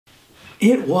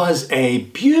It was a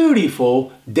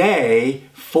beautiful day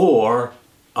for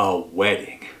a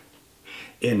wedding.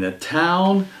 In the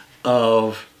town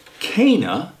of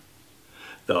Cana,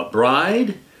 the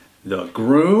bride, the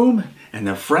groom, and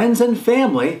the friends and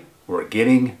family were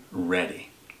getting ready.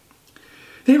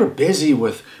 They were busy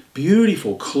with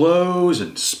beautiful clothes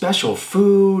and special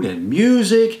food and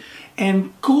music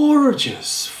and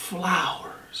gorgeous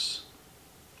flowers.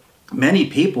 Many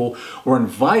people were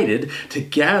invited to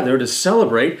gather to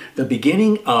celebrate the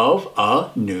beginning of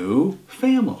a new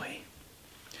family.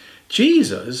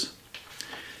 Jesus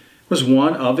was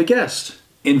one of the guests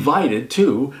invited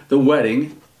to the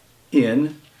wedding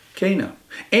in Cana.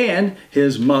 And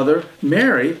his mother,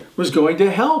 Mary, was going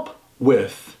to help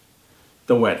with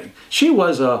the wedding. She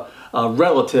was a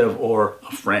relative or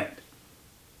a friend.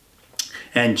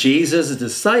 And Jesus'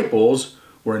 disciples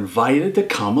were invited to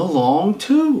come along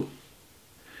too.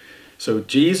 So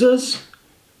Jesus,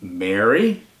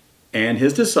 Mary, and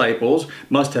his disciples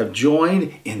must have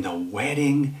joined in the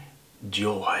wedding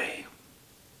joy.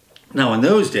 Now in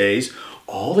those days,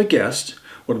 all the guests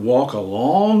would walk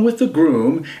along with the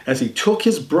groom as he took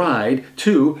his bride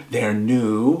to their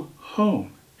new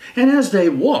home. And as they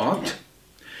walked,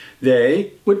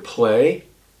 they would play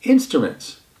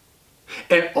instruments.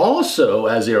 And also,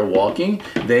 as they were walking,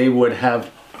 they would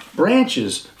have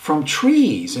branches from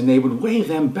trees and they would wave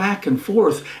them back and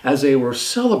forth as they were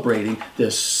celebrating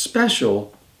this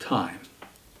special time.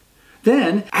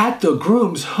 Then, at the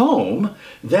groom's home,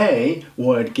 they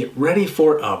would get ready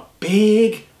for a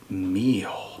big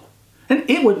meal. And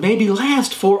it would maybe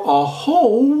last for a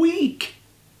whole week.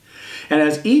 And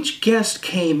as each guest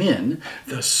came in,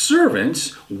 the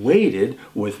servants waited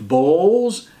with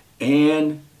bowls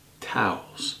and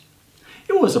towels.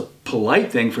 It was a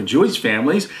polite thing for Jewish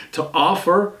families to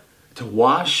offer to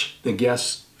wash the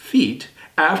guests' feet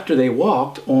after they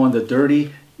walked on the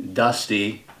dirty,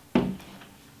 dusty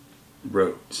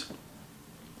roads.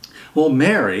 Well,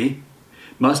 Mary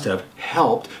must have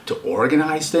helped to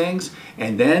organize things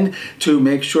and then to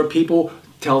make sure people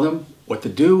tell them what to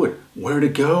do and where to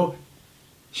go.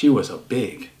 She was a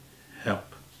big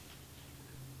help.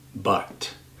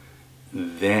 But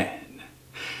then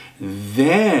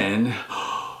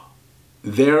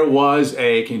there was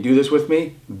a, can you do this with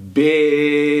me?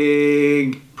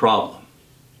 Big problem.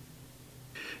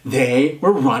 They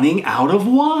were running out of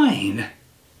wine.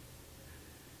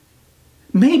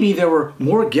 Maybe there were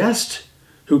more guests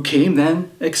who came than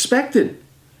expected.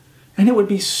 And it would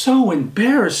be so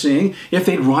embarrassing if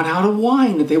they'd run out of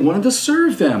wine that they wanted to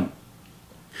serve them.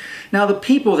 Now the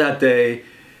people that day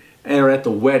are at the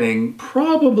wedding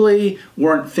probably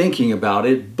weren't thinking about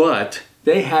it, but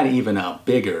they had even a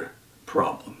bigger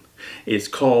problem. It's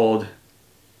called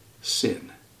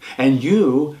sin. And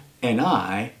you and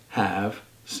I have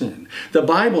sin. The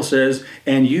Bible says,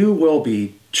 and you will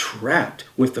be trapped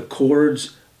with the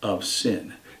cords of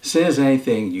sin. Sin is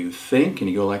anything you think and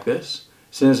you go like this.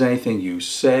 Sin is anything you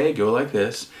say, go like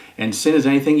this. And sin is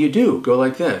anything you do, go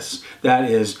like this. That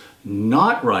is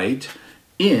not right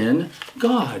in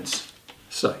God's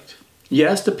sight.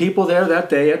 Yes, the people there that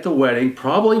day at the wedding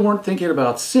probably weren't thinking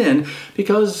about sin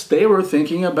because they were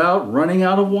thinking about running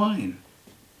out of wine.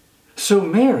 So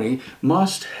Mary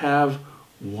must have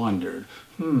wondered,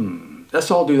 let's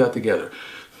all do that together.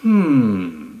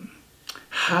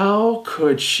 How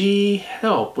could she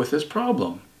help with this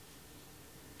problem?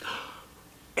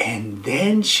 And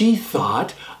then she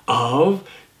thought of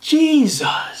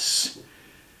Jesus.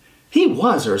 He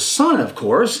was her son, of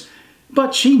course,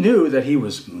 but she knew that he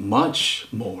was much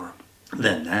more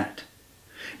than that.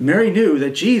 Mary knew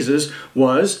that Jesus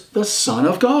was the Son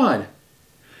of God,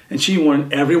 and she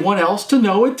wanted everyone else to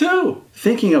know it too.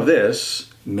 Thinking of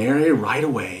this, Mary right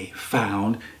away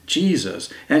found Jesus,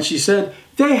 and she said,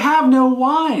 "They have no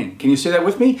wine." Can you say that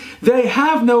with me? They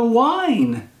have no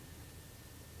wine.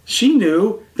 She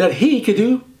knew that he could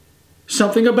do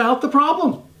something about the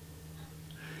problem.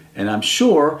 And I'm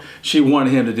sure she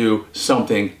wanted him to do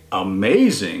something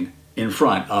amazing in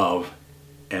front of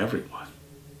everyone.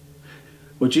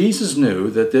 Well, Jesus knew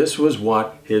that this was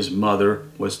what his mother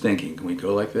was thinking. Can we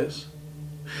go like this?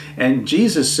 And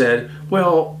Jesus said,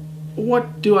 "Well,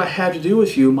 what do I have to do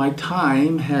with you? My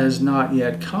time has not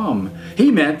yet come."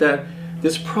 He meant that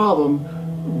this problem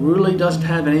really doesn't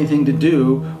have anything to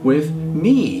do with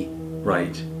me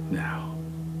right now.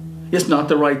 It's not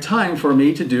the right time for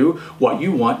me to do what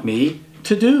you want me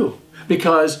to do.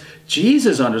 Because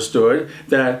Jesus understood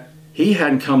that he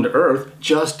hadn't come to earth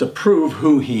just to prove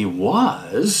who he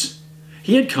was.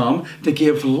 He had come to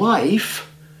give life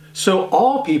so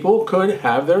all people could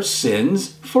have their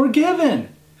sins forgiven.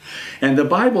 And the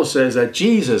Bible says that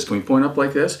Jesus, can we point up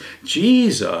like this?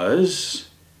 Jesus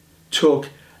took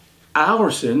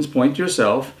our sins, point to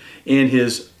yourself, in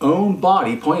his own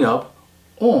body, point up,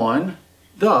 on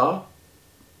the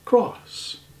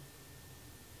cross.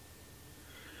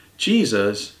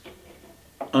 Jesus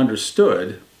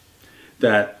understood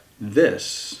that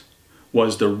this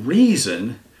was the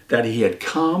reason that he had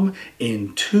come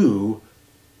into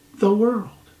the world.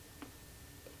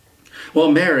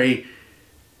 Well, Mary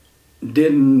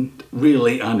didn't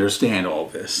really understand all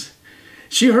this.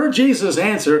 She heard Jesus'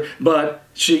 answer, but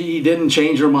she didn't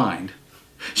change her mind.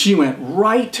 She went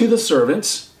right to the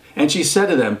servants and she said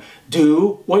to them,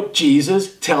 "Do what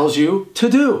Jesus tells you to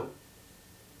do."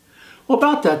 Well,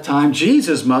 about that time,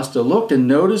 Jesus must have looked and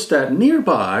noticed that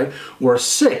nearby were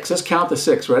 6. Let's count the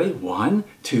 6. Ready? 1,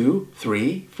 2,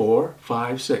 3, 4,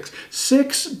 5, 6.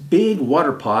 6 big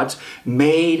water pots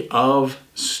made of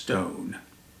stone.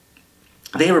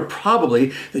 They were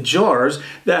probably the jars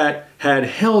that had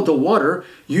held the water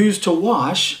used to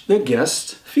wash the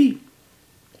guests' feet.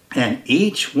 And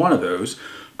each one of those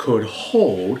could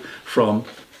hold from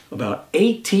about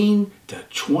 18 to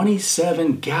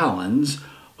 27 gallons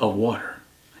of water.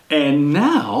 And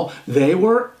now they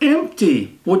were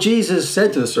empty. Well, Jesus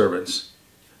said to the servants,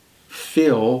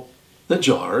 "Fill the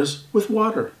jars with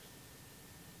water."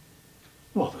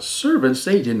 Well, the servants,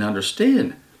 they didn't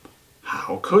understand.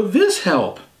 How could this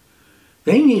help?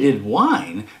 They needed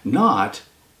wine, not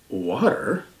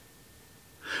water.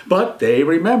 But they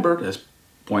remembered, let's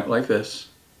point like this,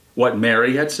 what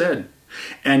Mary had said.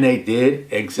 And they did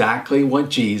exactly what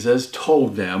Jesus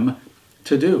told them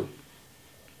to do.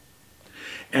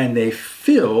 And they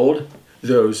filled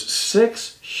those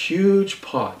 6 huge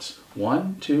pots.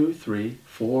 1, 2, 3,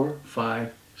 4,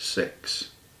 5, 6.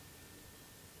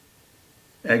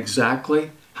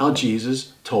 Exactly how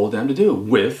Jesus told them to do,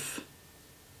 with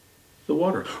the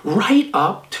water. Right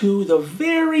up to the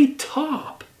very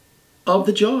top of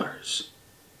the jars.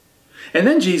 And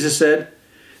then Jesus said,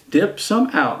 "Dip some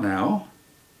out now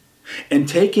and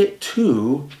take it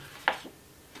to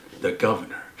the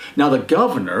governor." Now the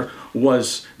governor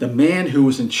was the man who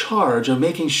was in charge of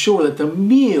making sure that the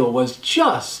meal was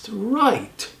just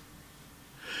right.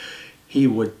 He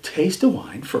would taste the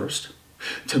wine first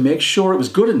to make sure it was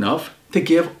good enough to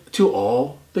give to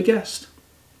all the guests.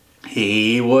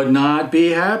 He would not be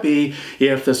happy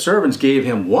if the servants gave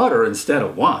him water instead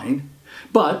of wine.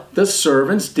 But the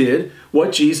servants did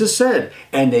what Jesus said,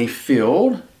 and they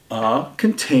filled a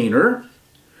container,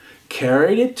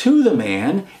 carried it to the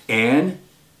man, and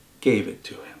gave it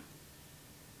to him.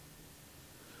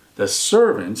 The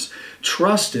servants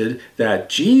trusted that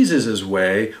Jesus'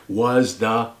 way was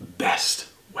the best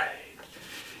way.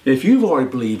 If you've already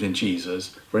believed in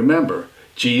Jesus, remember,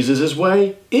 Jesus'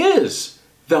 way is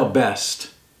the best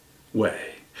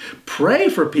way. Pray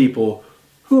for people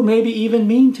who may be even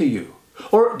mean to you.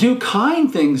 Or do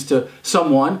kind things to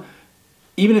someone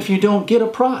even if you don't get a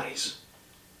prize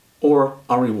or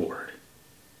a reward.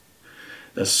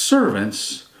 The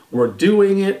servants were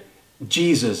doing it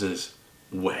Jesus'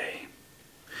 way.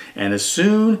 And as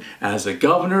soon as the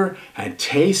governor had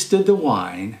tasted the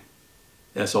wine,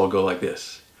 let's all go like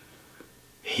this.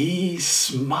 He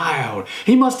smiled.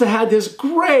 He must have had this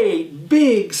great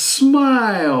big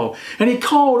smile. And he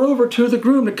called over to the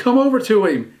groom to come over to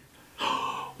him.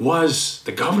 Was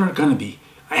the governor going to be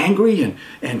angry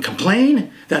and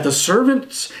complain that the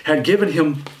servants had given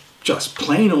him just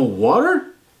plain old water?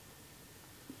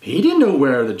 He didn't know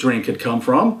where the drink had come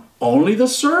from. Only the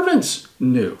servants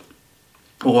knew.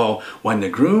 Well, when the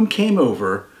groom came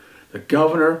over, the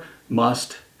governor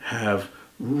must have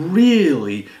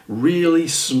really, really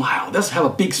smiled. Let's have a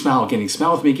big smile again.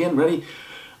 Smile with me again. Ready?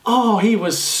 Oh, he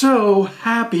was so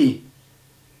happy.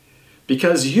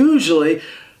 Because usually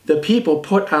the people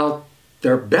put out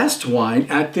their best wine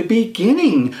at the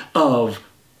beginning of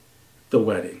the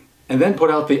wedding and then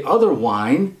put out the other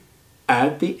wine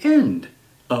at the end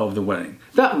of the wedding.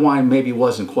 That wine maybe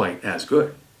wasn't quite as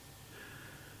good.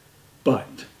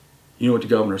 But you know what the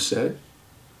governor said?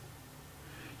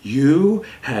 "You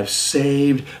have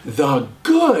saved the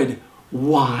good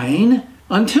wine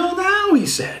until now," he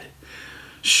said.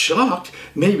 Shocked,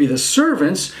 maybe the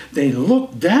servants, they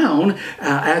looked down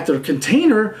at their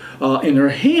container in their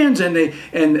hands, and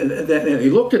they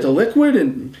looked at the liquid,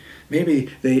 and maybe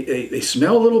they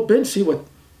smell a little bit and see what,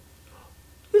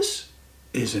 this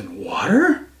isn't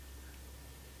water.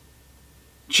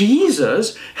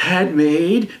 Jesus had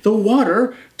made the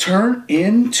water turn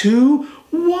into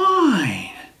wine.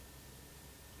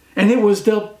 And it was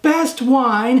the best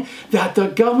wine that the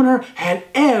governor had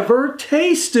ever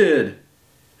tasted.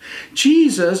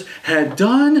 Jesus had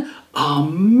done a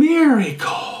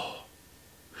miracle.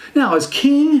 Now, as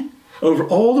king over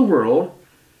all the world,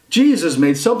 Jesus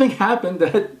made something happen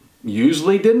that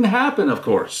usually didn't happen, of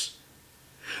course.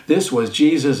 This was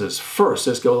Jesus' first,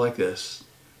 let's go like this,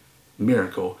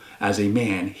 miracle as a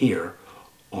man here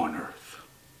on earth.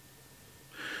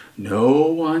 No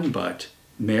one but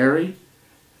Mary,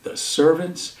 the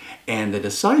servants, and the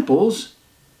disciples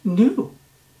knew.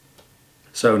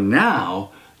 So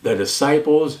now the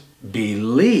disciples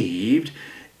believed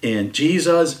in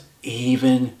Jesus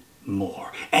even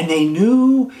more. And they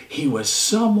knew he was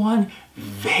someone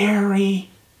very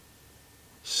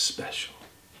special.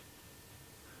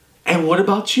 And what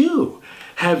about you?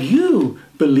 Have you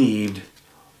believed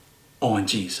on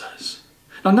Jesus?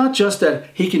 Now, not just that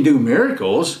he can do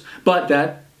miracles, but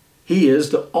that he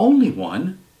is the only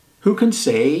one who can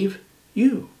save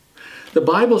you. The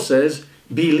Bible says,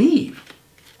 believe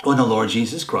on the Lord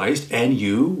Jesus Christ and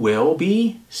you will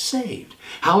be saved.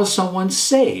 How is someone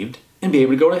saved and be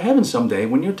able to go to heaven someday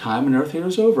when your time on earth here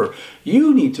is over?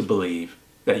 You need to believe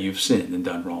that you've sinned and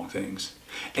done wrong things.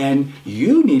 And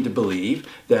you need to believe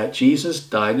that Jesus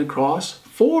died on the cross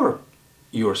for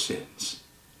your sins.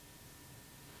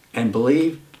 And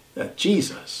believe that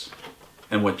Jesus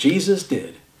and what Jesus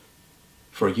did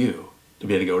for you to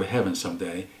be able to go to heaven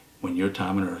someday when your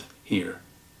time on earth here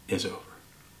is over.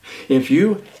 If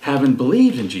you haven't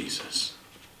believed in Jesus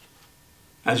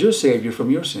as your Savior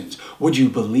from your sins, would you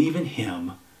believe in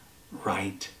him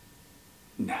right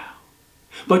now?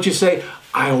 But you say,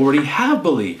 I already have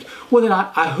believed. Well, then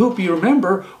I hope you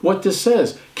remember what this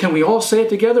says. Can we all say it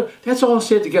together? Let's all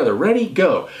say it together. Ready?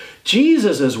 Go.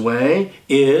 Jesus' way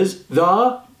is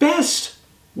the best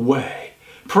way.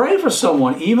 Pray for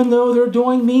someone even though they're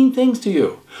doing mean things to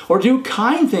you. Or do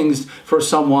kind things for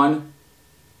someone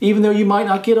even though you might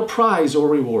not get a prize or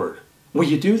reward. Will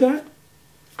you do that?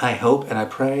 I hope and I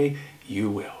pray you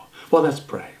will. Well, let's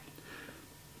pray.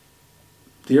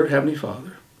 Dear Heavenly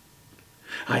Father,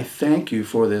 I thank you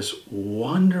for this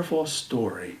wonderful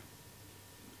story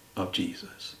of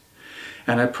Jesus.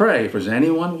 And I pray if there's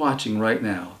anyone watching right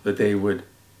now that they would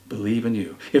believe in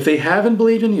you. If they haven't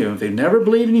believed in you, if they've never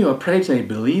believed in you, I pray they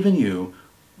believe in you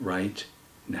right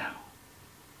now.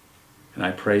 And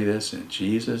I pray this in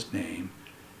Jesus' name.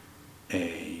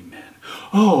 Amen.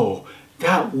 Oh,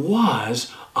 that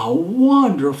was a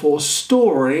wonderful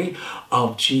story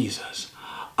of Jesus.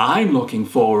 I'm looking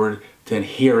forward to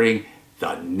hearing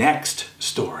the next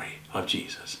story of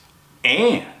Jesus.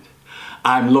 And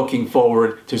I'm looking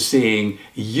forward to seeing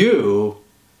you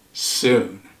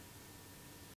soon.